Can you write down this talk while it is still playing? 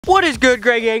What is good,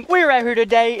 Grey Gang? We're out here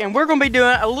today and we're going to be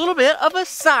doing a little bit of a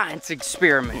science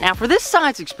experiment. Now for this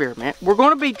science experiment, we're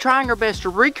going to be trying our best to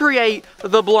recreate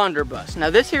the blunderbuss. Now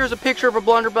this here is a picture of a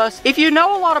blunderbuss. If you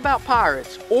know a lot about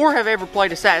pirates or have ever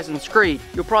played Assassin's Creed,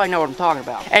 you'll probably know what I'm talking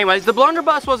about. Anyways, the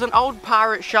blunderbuss was an old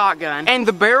pirate shotgun and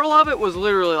the barrel of it was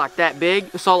literally like that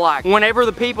big. So like whenever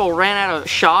the people ran out of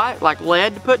shot, like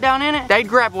lead to put down in it, they'd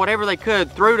grab whatever they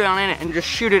could, throw down in it and just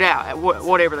shoot it out at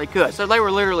whatever they could. So they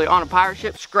were literally on a pirate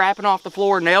ship, scrapping off the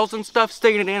floor, nails and stuff,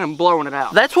 sticking it in and blowing it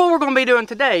out. That's what we're going to be doing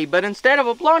today, but instead of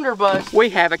a blunderbuss, we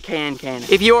have a can cannon.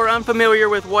 If you are unfamiliar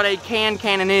with what a can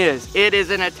cannon is, it is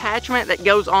an attachment that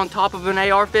goes on top of an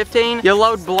AR-15. You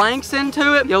load blanks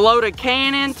into it, you load a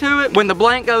can into it. When the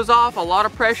blank goes off, a lot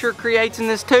of pressure creates in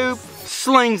this tube,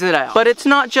 slings it out. But it's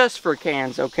not just for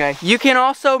cans, okay? You can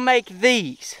also make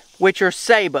these, which are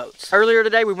sailboats. Earlier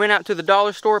today, we went out to the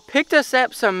dollar store, picked us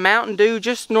up some Mountain Dew,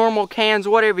 just normal cans,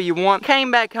 whatever you want, came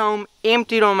back home,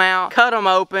 emptied them out, cut them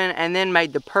open, and then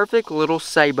made the perfect little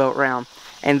sailboat round.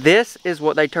 And this is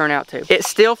what they turn out to. It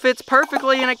still fits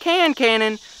perfectly in a can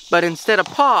cannon, but instead of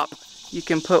pop, you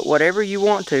can put whatever you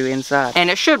want to inside.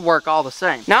 And it should work all the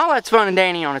same. Now, all that's fun and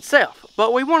dandy on itself,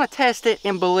 but we want to test it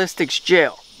in ballistics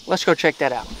gel. Let's go check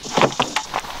that out.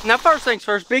 Now first things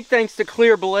first, big thanks to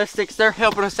Clear Ballistics. They're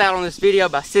helping us out on this video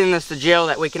by sending us the gel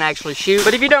that we can actually shoot.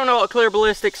 But if you don't know what Clear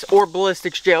Ballistics or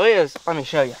ballistics gel is, let me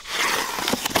show you.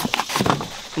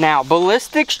 Now,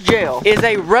 ballistics gel is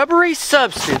a rubbery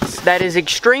substance that is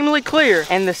extremely clear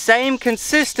and the same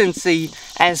consistency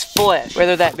as flesh.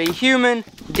 Whether that be human,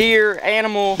 deer,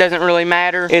 animal, doesn't really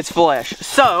matter, it's flesh.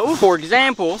 So, for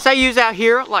example, say you's out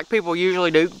here, like people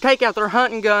usually do, take out their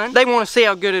hunting gun. They want to see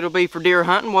how good it'll be for deer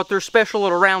hunting, what their special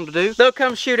little round to do. They'll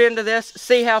come shoot into this,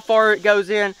 see how far it goes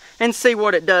in, and see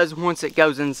what it does once it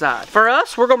goes inside. For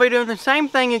us, we're going to be doing the same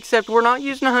thing, except we're not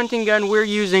using a hunting gun, we're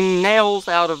using nails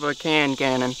out of a can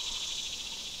cannon.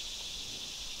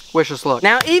 Wish us luck.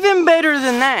 Now, even better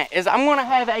than that is I'm gonna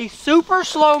have a super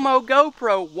slow-mo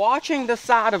GoPro watching the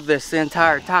side of this the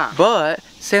entire time. But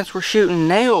since we're shooting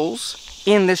nails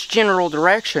in this general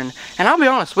direction, and I'll be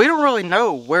honest, we don't really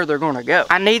know where they're gonna go.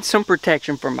 I need some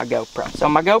protection from my GoPro. So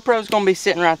my GoPro's gonna be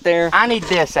sitting right there. I need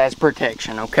this as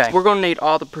protection, okay? We're gonna need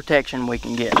all the protection we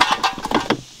can get.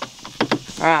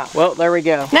 Alright, well, there we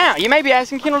go. Now, you may be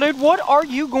asking, Kendall, dude, what are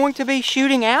you going to be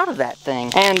shooting out of that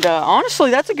thing? And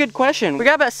honestly, that's a good question. We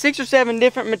got about 6 or 7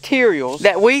 different materials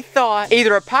that we thought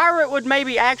either a pirate would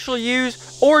maybe actually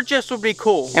use or just would be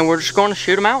cool. And we're just going to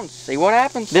shoot them out and see what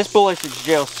happens. This ballistics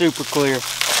gel's super clear. And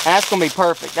that's going to be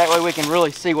perfect. That way we can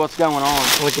really see what's going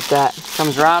on. Look at that.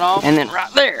 Comes right off. And then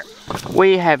right there,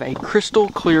 we have a crystal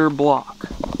clear block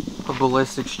of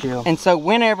ballistics gel. And so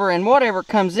whenever and whatever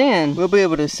comes in, we'll be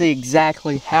able to see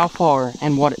exactly how far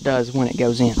and what it does when it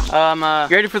goes in.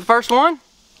 You ready for the first one?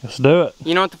 Let's do it.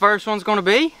 You know what the first one's gonna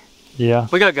be? Yeah.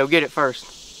 We gotta go get it first.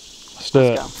 Let's do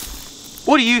it.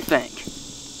 Go. What do you think?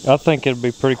 I think it'd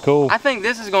be pretty cool. I think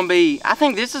this is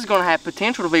gonna have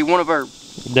potential to be one of our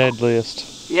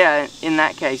deadliest. Yeah, in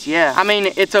that case, yeah. I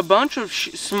mean, it's a bunch of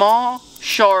small,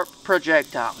 sharp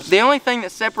projectiles. The only thing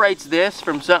that separates this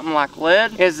from something like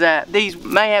lead is that these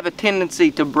may have a tendency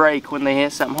to break when they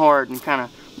hit something hard and kind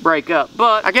of break up.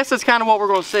 But I guess that's kind of what we're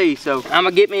going to see. So I'm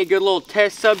going to get me a good little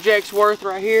test subject's worth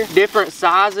right here. Different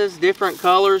sizes, different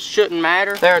colors, shouldn't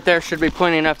matter. There should be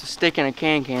plenty enough to stick in a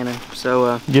can cannon.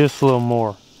 So just a little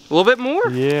more. A little bit more?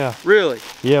 Yeah. Really?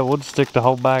 Yeah, we'll just stick the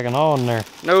whole bag and all in there.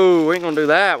 No, we ain't gonna do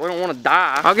that. We don't want to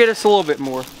die. I'll get us a little bit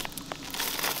more.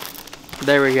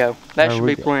 There we go. That should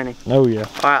be plenty. Oh yeah.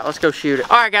 All right, let's go shoot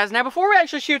it. All right, guys. Now, before we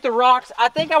actually shoot the rocks, I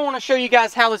think I want to show you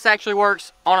guys how this actually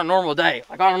works on a normal day,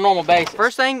 like on a normal basis.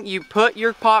 First thing, you put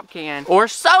your pop can or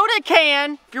soda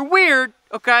can, if you're weird,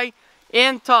 okay,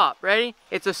 in top. Ready?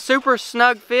 It's a super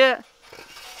snug fit.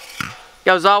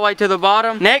 Goes all the way to the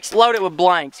bottom. Next, load it with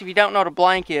blanks. If you don't know what a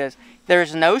blank is,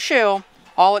 there's no shell.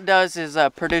 All it does is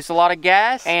produce a lot of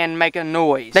gas and make a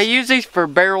noise. They use these for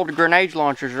barreled grenade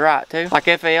launchers, right, too? Like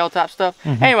FAL type stuff.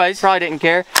 Anyways, probably didn't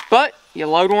care. But you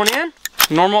load one in.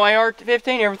 Normal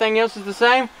AR-15, everything else is the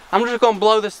same. I'm just gonna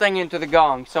blow this thing into the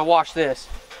gong, so watch this.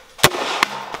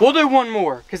 We'll do one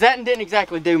more, because that didn't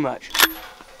exactly do much.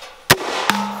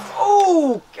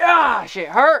 Oh, gosh, it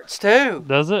hurts, too.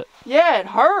 Does it? Yeah, it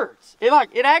hurts.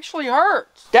 It actually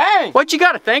hurts. Dang. What you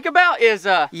gotta think about is,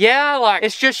 yeah, like,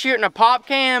 it's just shooting a pop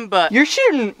can, but you're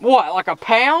shooting, what, like a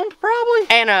pound, probably?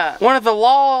 And, one of the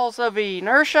laws of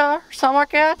inertia, or something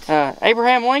like that?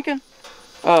 Abraham Lincoln?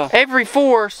 Every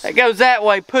force that goes that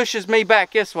way pushes me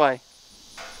back this way.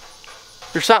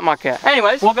 or something like that.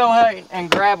 Anyways, we'll go ahead and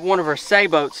grab one of our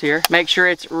sailboats here. Make sure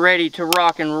it's ready to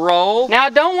rock and roll. Now, I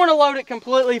don't want to load it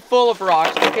completely full of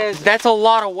rocks because that's a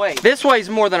lot of weight. This weighs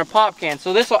more than a pop can,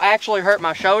 so this will actually hurt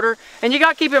my shoulder. And you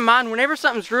got to keep in mind, whenever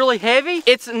something's really heavy,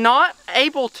 it's not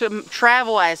able to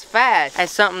travel as fast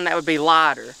as something that would be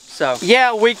lighter. So,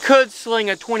 yeah, we could sling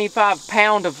a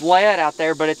 25-pound of lead out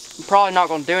there, but it's probably not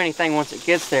going to do anything once it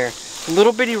gets there.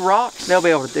 Little bitty rocks, they'll be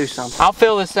able to do something. I'll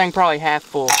fill this thing probably half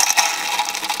full.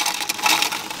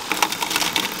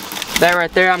 That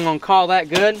right there, I'm gonna call that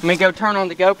good. Let me go turn on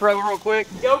the GoPro real quick.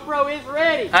 GoPro is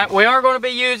ready. We are gonna be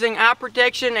using eye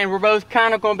protection, and we're both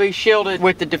kind of gonna be shielded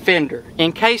with the Defender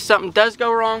in case something does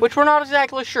go wrong, which we're not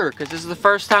exactly sure because this is the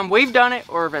first time we've done it,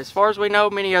 or as far as we know,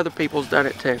 many other people's done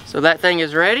it too. So that thing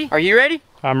is ready. Are you ready?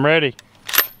 I'm ready.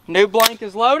 New blank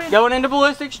is loaded. Going into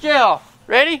ballistics gel.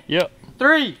 Ready? Yep.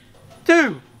 3,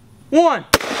 2, 1.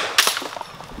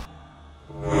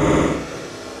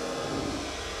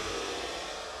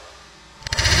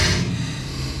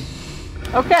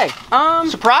 Okay,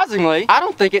 surprisingly, I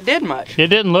don't think it did much. It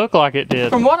didn't look like it did.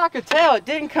 From what I could tell, it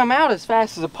didn't come out as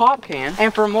fast as a pop can.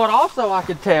 And from what also I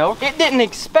could tell, it didn't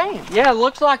expand. Yeah, it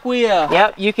looks like we,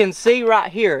 yep, you can see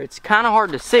right here. It's kind of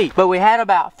hard to see, but we had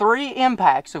about 3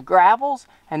 impacts of gravels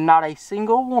and not a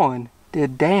single one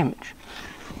did damage.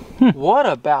 What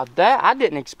about that? I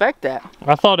didn't expect that.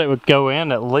 I thought it would go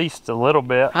in at least a little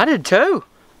bit. I did too.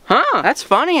 Huh, that's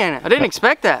funny, ain't it? I didn't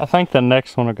expect that. I think the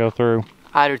next one will go through.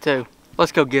 I do too.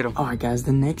 Let's go get them. All right, guys,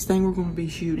 the next thing we're going to be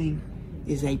shooting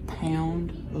is a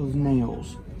pound of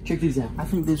nails. Check these out. I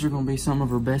think these are going to be some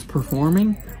of our best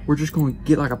performing. We're just going to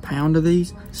get like a pound of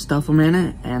these, stuff them in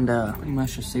it, and pretty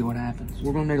much just see what happens.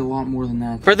 We're going to need a lot more than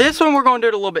that. For this one, we're going to do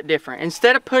it a little bit different.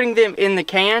 Instead of putting them in the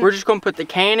can, we're just going to put the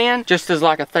can in just as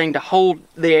like a thing to hold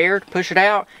the air, to push it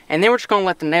out, and then we're just going to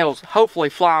let the nails hopefully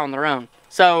fly on their own.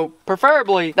 So,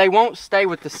 preferably, they won't stay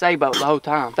with the sailboat the whole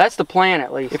time. That's the plan,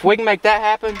 at least. If we can make that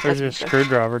happen... There's a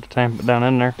screwdriver to tamp it down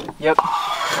in there. Yep.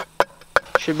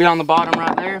 Should be on the bottom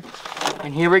right there.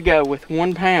 And here we go with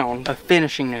 1 pound of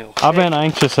finishing nails. I've been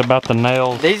anxious about the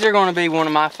nails. These are going to be one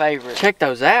of my favorites. Check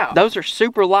those out. Those are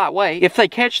super lightweight. If they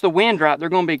catch the wind right, they're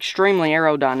going to be extremely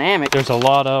aerodynamic. There's a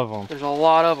lot of them. There's a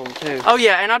lot of them too. Oh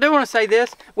yeah, and I do want to say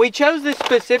this. We chose this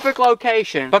specific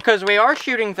location because we are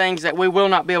shooting things that we will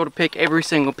not be able to pick every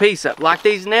single piece up. Like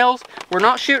these nails, we're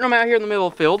not shooting them out here in the middle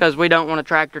of the field because we don't want a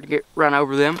tractor to get run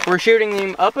over them. We're shooting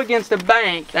them up against a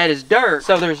bank that is dirt,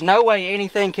 so there's no way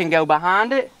anything can go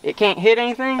behind it. It can't hit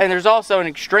anything, and there's also an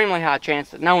extremely high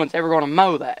chance that no one's ever going to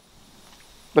mow that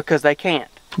because they can't.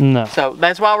 No. So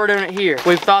that's why we're doing it here.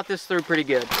 We've thought this through pretty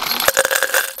good.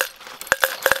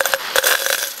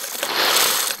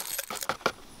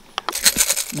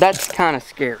 That's kind of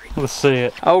scary. Let's see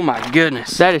it. Oh my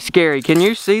goodness, that is scary. Can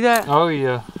you see that? Oh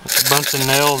yeah, a bunch of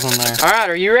nails in there. All right,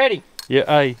 are you ready? Yeah,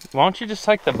 hey, why don't you just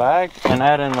take the bag and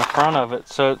add in the front of it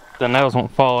so the nails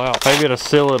won't fall out. Maybe it'll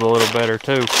seal it a little better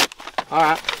too. All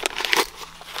right.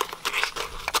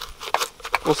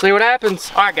 We'll see what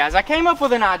happens. All right, guys, I came up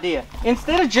with an idea.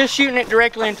 Instead of just shooting it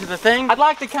directly into the thing, I'd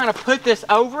like to kind of put this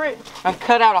over it and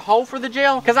cut out a hole for the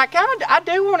gel, because I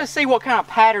do want to see what kind of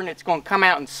pattern it's going to come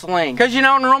out and sling. Because, you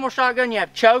know, in a normal shotgun, you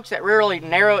have chokes that really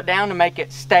narrow it down to make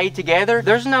it stay together.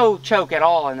 There's no choke at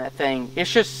all in that thing.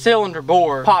 It's just cylinder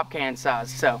bore, pop can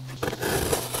size, so.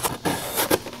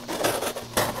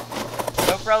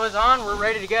 GoPro is on, we're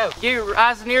ready to go. Get your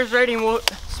eyes and ears ready and we'll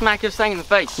smack this thing in the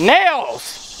face.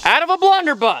 Nails! Out of a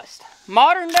blunderbuss,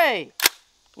 modern day,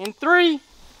 in 3,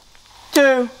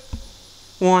 2,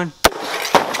 1.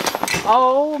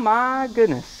 Oh my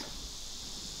goodness.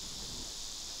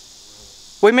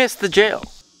 We missed the gel.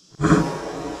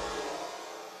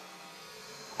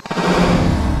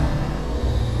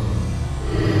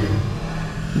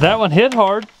 That one hit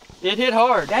hard. It hit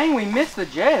hard. Dang, we missed the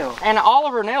gel. And all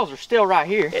of our nails are still right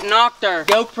here. It knocked our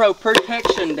GoPro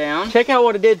protection down. Check out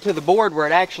what it did to the board where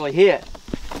it actually hit.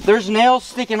 There's nails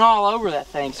sticking all over that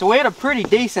thing. So we had a pretty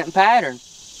decent pattern.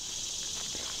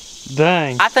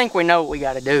 Dang. I think we know what we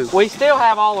got to do. We still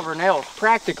have all of our nails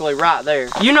practically right there.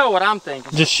 You know what I'm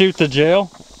thinking. Just shoot the gel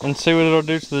and see what it'll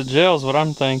do to the gel is what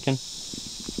I'm thinking.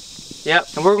 Yep,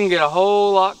 and we're going to get a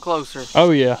whole lot closer. Oh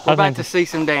yeah. We're about to see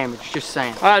some damage, just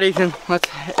saying. All right, Ethan, let's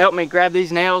help me grab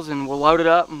these nails and we'll load it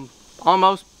up and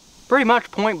almost pretty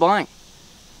much point blank.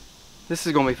 This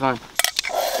is going to be fun.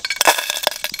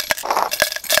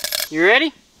 You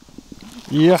ready?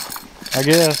 Yeah, I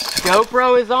guess.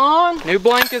 GoPro is on. New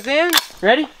blank is in.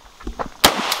 Ready?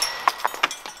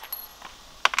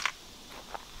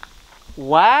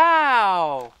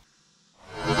 Wow.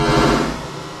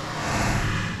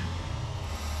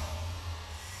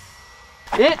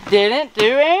 It didn't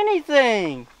do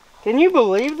anything. Can you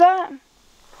believe that?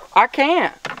 I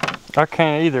can't. I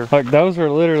can't either. Like, those are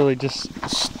literally just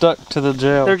stuck to the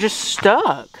gel. They're just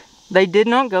stuck. They did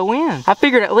not go in. I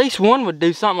figured at least one would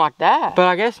do something like that, but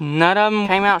I guess none of them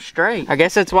came out straight. I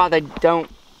guess that's why they don't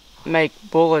make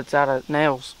bullets out of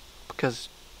nails, because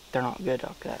they're not good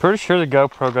like that. Pretty sure the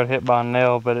GoPro got hit by a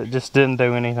nail, but it just didn't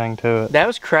do anything to it. That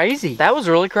was crazy. That was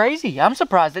really crazy. I'm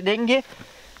surprised it didn't get...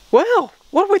 Well,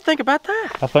 what do we think about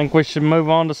that? I think we should move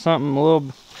on to something a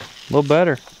little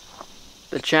better.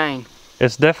 The chain.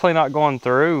 It's definitely not going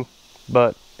through,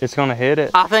 but it's gonna hit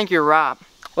it. I think you're right.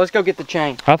 Let's go get the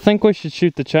chain. I think we should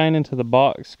shoot the chain into the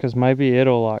box, because maybe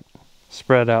it'll like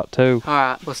spread out too. All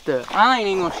right, let's do it. I ain't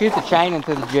even gonna shoot the chain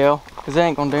into the gel, because it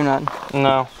ain't gonna do nothing.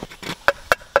 No.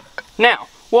 Now,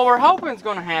 what we're hoping is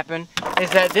gonna happen is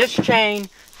that this chain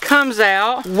comes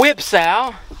out, whips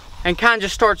out, and kind of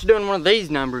just starts doing one of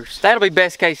these numbers. That'll be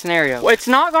best case scenario. Well, it's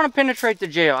not gonna penetrate the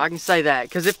gel, I can say that,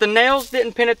 because if the nails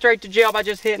didn't penetrate the gel by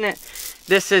just hitting it,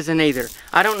 this isn't either.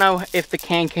 I don't know if the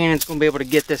cannon's gonna be able to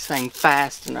get this thing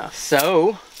fast enough.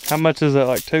 So, How much is it,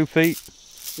 like 2 feet?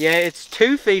 yeah, it's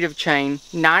 2 feet of chain,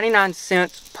 99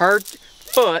 cents per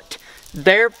foot.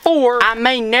 Therefore, I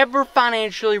may never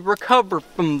financially recover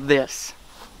from this.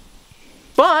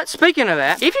 But speaking of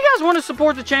that, if you guys want to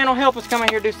support the channel, help us come out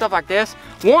here and do stuff like this,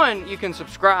 1, you can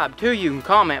subscribe, 2, you can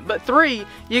comment, but 3,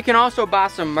 you can also buy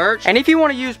some merch. And if you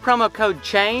want to use promo code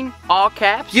CHAIN, all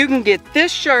caps, you can get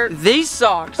this shirt, these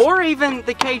socks, or even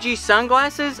the KG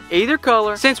sunglasses, either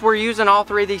color. Since we're using all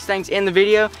 3 of these things in the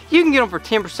video, you can get them for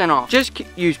 10% off. Just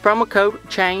use promo code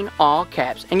CHAIN, all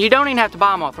caps, and you don't even have to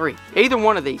buy them all 3. Either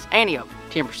one of these, any of them.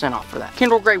 10% off for that.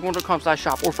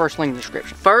 KendallGreat.com/shop or first link in the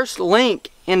description. First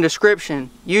link in description,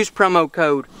 use promo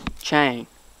code CHAIN.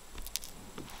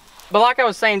 But like I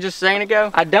was saying just a second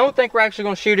ago, I don't think we're actually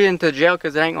gonna shoot it into the gel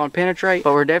because it ain't gonna penetrate,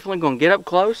 but we're definitely gonna get up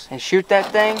close and shoot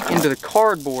that thing into the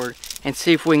cardboard and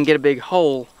see if we can get a big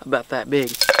hole about that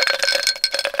big.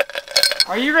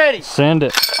 Are you ready? Send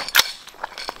it.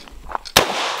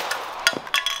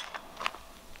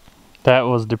 That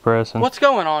was depressing. What's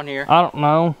going on here? I don't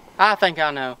know. I think I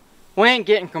know. We ain't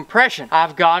getting compression.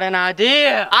 I've got an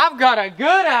idea. I've got a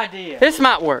good idea. This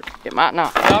might work. It might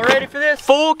not. Y'all ready for this?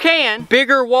 Full can,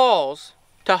 bigger walls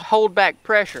to hold back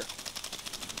pressure.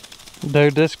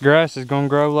 Dude, this grass is gonna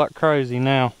grow like crazy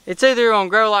now. It's either gonna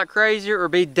grow like crazy or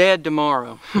be dead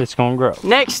tomorrow. It's gonna grow.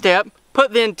 Next step,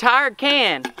 put the entire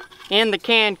can in the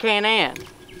can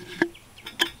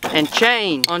and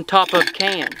chain on top of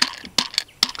can.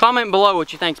 Comment below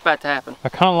what you think's about to happen. I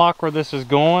kind of like where this is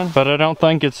going, but I don't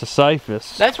think it's the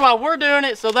safest. That's why we're doing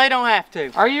it, so they don't have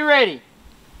to. Are you ready?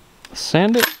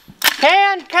 Send it.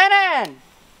 Cannon!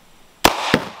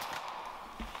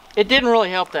 It didn't really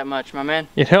help that much, my man.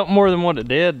 It helped more than what it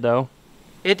did, though.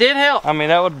 It did help. I mean,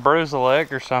 that would bruise a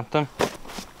leg or something.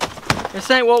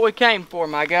 This ain't what we came for,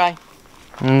 my guy.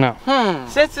 No.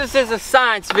 Since this is a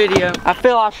science video, I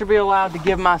feel I should be allowed to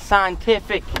give my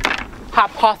scientific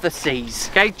hypotheses.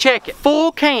 Okay, check it.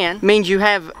 Full can means you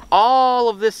have all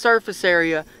of this surface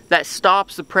area that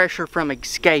stops the pressure from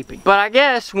escaping. But I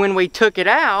guess when we took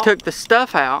the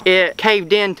stuff out, it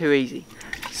caved in too easy.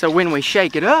 So when we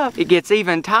shake it up, it gets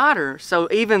even tighter, so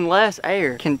even less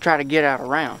air can try to get out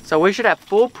around. So we should have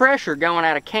full pressure going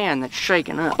out of can that's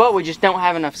shaking up. But we just don't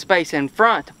have enough space in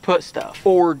front to put stuff.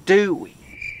 Or do we?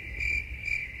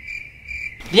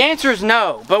 The answer is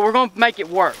no, but we're gonna make it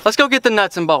work. Let's go get the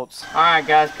nuts and bolts. All right,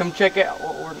 guys, come check out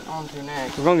what we're on to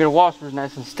next. We're gonna get a wasper's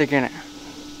nest and stick in it.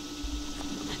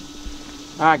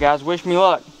 All right, guys, wish me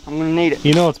luck. I'm gonna need it.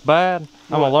 You know what's bad?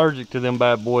 I'm What? allergic to them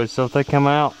bad boys, so if they come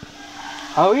out.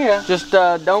 Oh yeah, just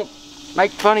don't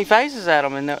make funny faces at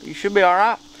them and you should be all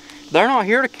right. They're not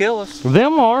here to kill us.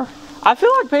 Them are. I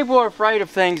feel like people are afraid of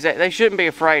things that they shouldn't be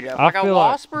afraid of. Like a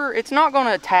wasper, it's not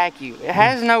gonna attack you. It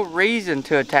has no reason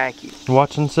to attack you.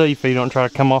 Watch and see if he don't try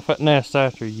to come off that nest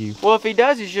after you. Well, if he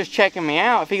does, he's just checking me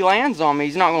out. If he lands on me,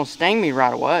 he's not gonna sting me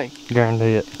right away.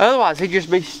 Guarantee it. Otherwise, he'd just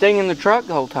be stinging the truck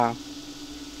the whole time.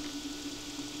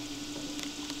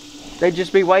 They'd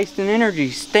just be wasting energy,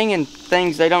 stinging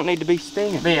things they don't need to be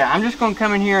stinging. But yeah, I'm just gonna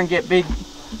come in here and get big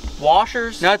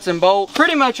washers, nuts and bolts,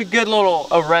 pretty much a good little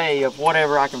array of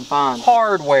whatever I can find.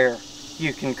 Hardware,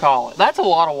 you can call it. That's a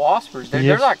lot of waspers, dude.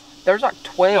 Yes. There's like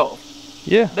 12.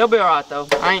 Yeah. They'll be all right though.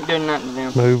 I ain't doing nothing to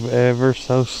them. Move ever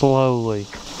so slowly.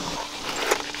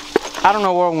 I don't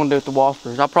know what I'm gonna do with the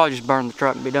washers. I'll probably just burn the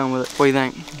truck and be done with it. What do you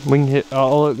think? We can hit,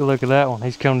 oh look at that one.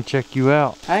 He's coming to check you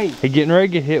out. Hey. He's getting ready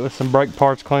to get hit with some brake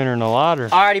parts cleaner and a lighter.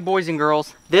 Alrighty, boys and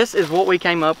girls, this is what we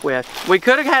came up with. We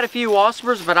could have had a few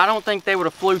washers, but I don't think they would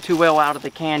have flew too well out of the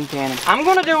cannon. I'm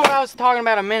gonna do what I was talking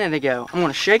about a minute ago. I'm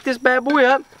gonna shake this bad boy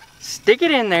up, stick it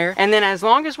in there, and then as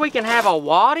long as we can have a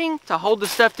wadding to hold the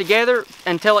stuff together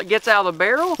until it gets out of the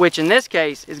barrel, which in this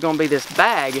case is gonna be this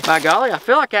bag, by golly, I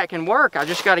feel like that can work. I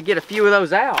just gotta get a few of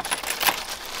those out.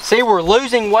 See, we're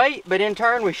losing weight, but in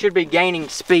turn we should be gaining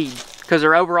speed because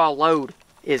our overall load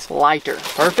is lighter.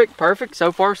 Perfect, perfect,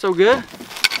 so far so good.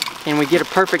 And we get a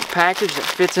perfect package that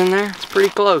fits in there. It's pretty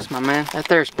close, my man. That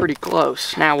there's pretty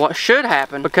close. Now what should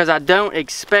happen, because I don't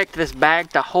expect this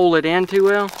bag to hold it in too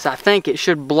well, is I think it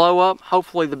should blow up.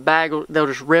 Hopefully the bag, they'll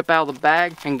just rip out of the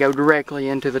bag and go directly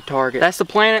into the target. That's the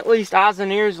plan, at least, eyes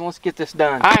and ears, and let's get this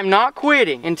done. I am not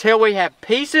quitting until we have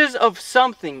pieces of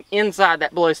something inside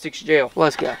that ballistics gel.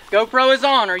 Let's go. GoPro is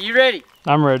on, are you ready?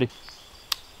 I'm ready.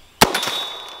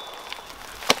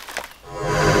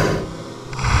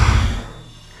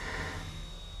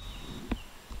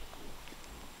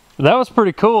 That was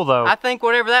pretty cool though. I think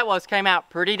whatever that was came out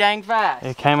pretty dang fast.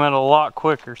 It came out a lot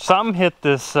quicker. Something hit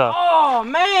this. Oh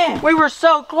man, we were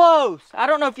so close. I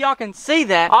don't know if y'all can see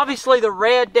that. Obviously the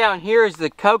red down here is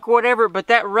the Coke or whatever, but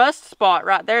that rust spot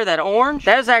right there, that orange,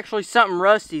 that is actually something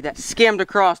rusty that skimmed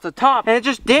across the top and it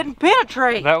just didn't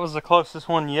penetrate. That was the closest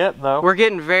one yet though. We're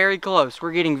getting very close.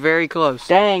 We're getting very close.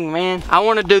 Dang man, I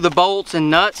want to do the bolts and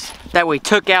nuts that we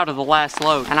took out of the last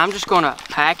load. And I'm just gonna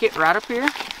pack it right up here.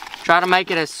 Try to make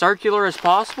it as circular as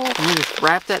possible, and you just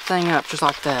wrap that thing up just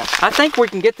like that. I think we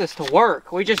can get this to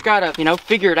work. We just gotta, you know,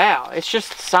 figure it out. It's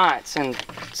just science and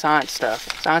science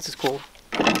stuff. Science is cool.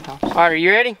 All right, are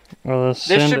you ready? Well,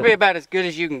 this should be about as good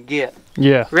as you can get.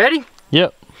 Yeah. Ready?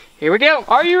 Yep. Here we go.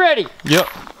 Are you ready? Yep.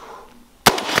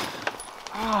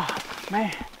 Oh,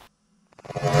 man.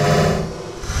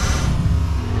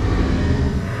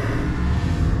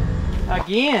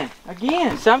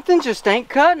 Again, something just ain't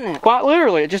cutting it. Quite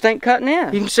literally, it just ain't cutting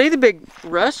in. You can see the big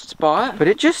rust spot, but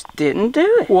it just didn't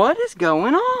do it. What is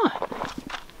going on?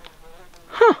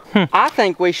 Huh. I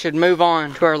think we should move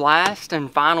on to our last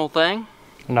and final thing.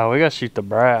 No, we gotta shoot the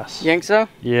brass. You think so?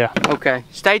 Yeah. Okay,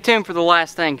 stay tuned for the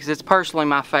last thing because it's personally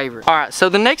my favorite. All right, so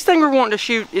the next thing we're wanting to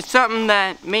shoot is something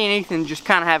that me and Ethan just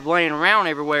kind of have laying around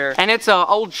everywhere, and it's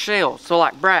old shells, so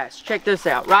like brass. Check this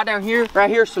out. Right down here, right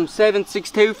here, some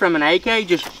 7.62 from an AK,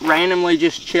 just randomly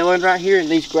just chilling right here in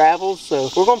these gravels. So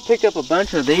we're gonna pick up a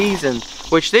bunch of these, and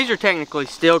which these are technically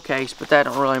steel case, but that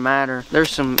don't really matter.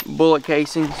 There's some bullet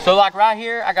casings. So like right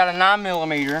here, I got a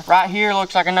 9mm. Right here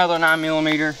looks like another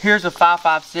 9mm. Here's a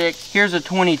 5.56. Here's a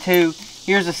 22.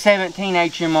 Here's a 17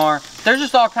 HMR. There's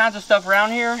just all kinds of stuff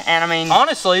around here, and I mean,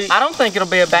 honestly, I don't think it'll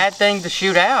be a bad thing to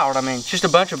shoot out. I mean, it's just a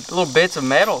bunch of little bits of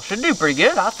metal. Should do pretty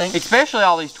good, I think. Especially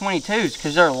all these 22s,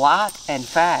 because they're light and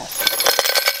fast.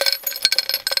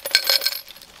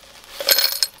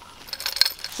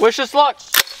 Wish us luck.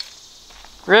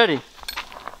 Ready?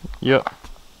 Yep.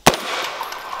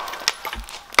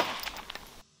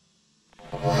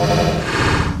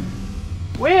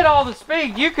 We had all the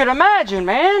speed you could imagine,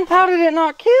 man. How did it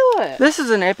not kill it? This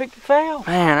is an epic fail.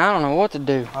 Man, I don't know what to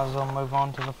do. Might as well move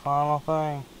on to the final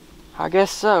thing. I guess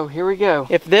so. Here we go.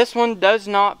 If this one does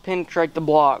not penetrate the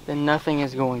block, then nothing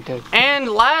is going to. And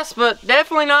last but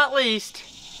definitely not least,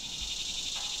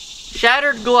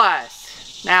 shattered glass.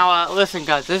 Now, listen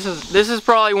guys, this is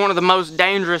probably one of the most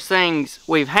dangerous things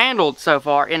we've handled so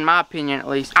far, in my opinion at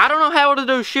least. I don't know how to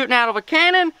do shooting out of a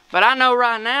cannon, but I know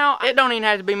right now, it don't even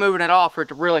have to be moving at all for it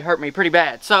to really hurt me pretty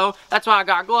bad. So, that's why I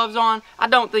got gloves on. I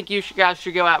don't think you guys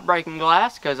should go out breaking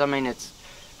glass, because I mean, it's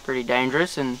pretty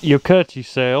dangerous and you'll cut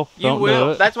yourself. You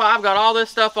will. That's why I've got all this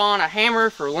stuff on, a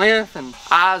hammer for length and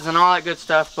eyes and all that good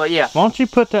stuff, but yeah. Why don't you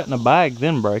put that in a bag,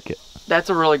 then break it? That's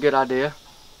a really good idea.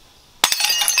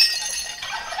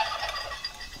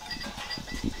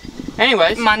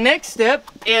 Anyways, my next step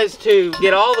is to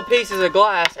get all the pieces of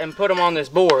glass and put them on this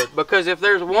board, because if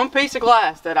there's one piece of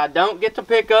glass that I don't get to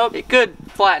pick up, it could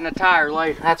flatten a tire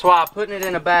later. That's why putting it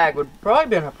in a bag would probably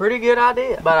been a pretty good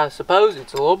idea, but I suppose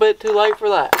it's a little bit too late for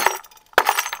that.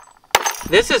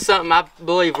 This is something I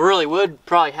believe really would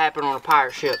probably happen on a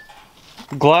pirate ship.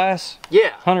 Glass?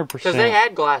 Yeah. 100%. Because they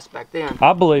had glass back then.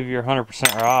 I believe you're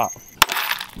 100% right.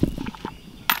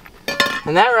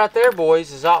 And that right there,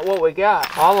 boys, is all what we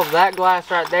got. All of that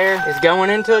glass right there is going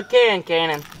into a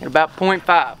cannon at about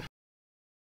 0.5.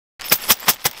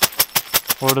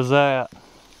 What is that?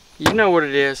 You know what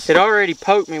it is. It already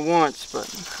poked me once, but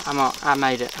I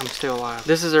made it. I'm still alive.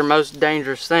 This is our most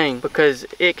dangerous thing because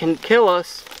it can kill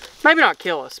us. Maybe not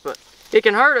kill us, but It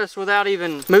can hurt us without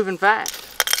even moving fast.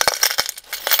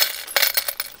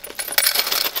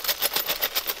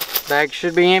 Bag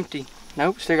should be empty.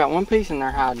 Nope, still got one piece in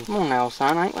there hiding. Come on now,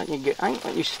 son. I ain't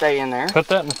letting you stay in there. Put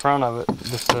that in front of it.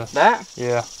 Just that?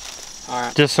 Yeah.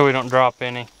 Alright. Just so we don't drop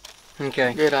any.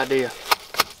 Okay, good idea.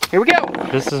 Here we go.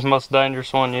 This is the most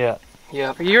dangerous one yet.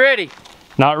 Yep. Are you ready?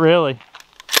 Not really.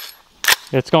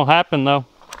 It's gonna happen though.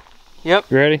 Yep.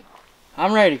 You ready?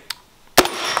 I'm ready.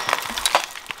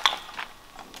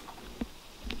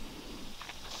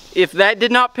 If that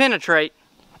did not penetrate,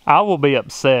 I will be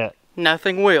upset.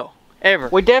 nothing will. Ever.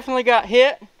 We definitely got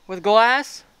hit with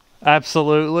glass.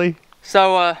 Absolutely.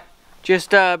 So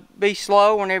just be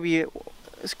slow whenever you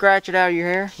scratch it out of your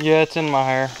hair. Yeah, it's in my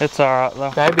hair. It's alright though.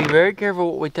 Gotta be very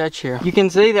careful what we touch here. You can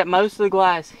see that most of the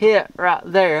glass hit right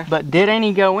there, but did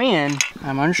any go in?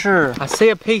 I'm unsure. I see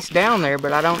a piece down there,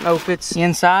 but I don't know if it's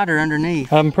inside or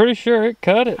underneath. I'm pretty sure it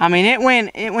cut it. I mean, it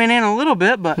went in a little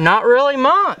bit, but not really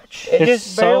much. It It's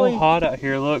just so barely... hot out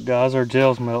here. Look, guys, our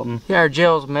gel's melting. Yeah, our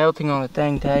gel's melting on the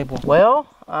dang table. Well,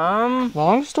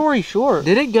 long story short,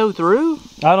 did it go through?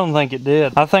 I don't think it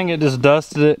did. I think it just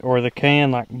dusted it, or the can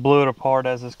like blew it apart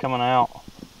as it's coming out.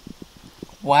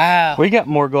 Wow. We got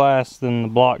more glass than the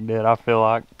block did, I feel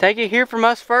like. Take it here from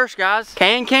us first, guys.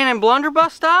 Cannon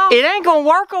blunderbuss style. It ain't gonna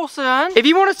work, old son. If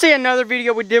you want to see another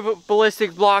video we did with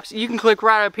ballistic blocks, you can click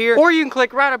right up here, or you can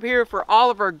click right up here for all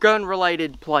of our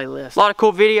gun-related playlists. A lot of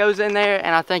cool videos in there,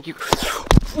 and I thank you.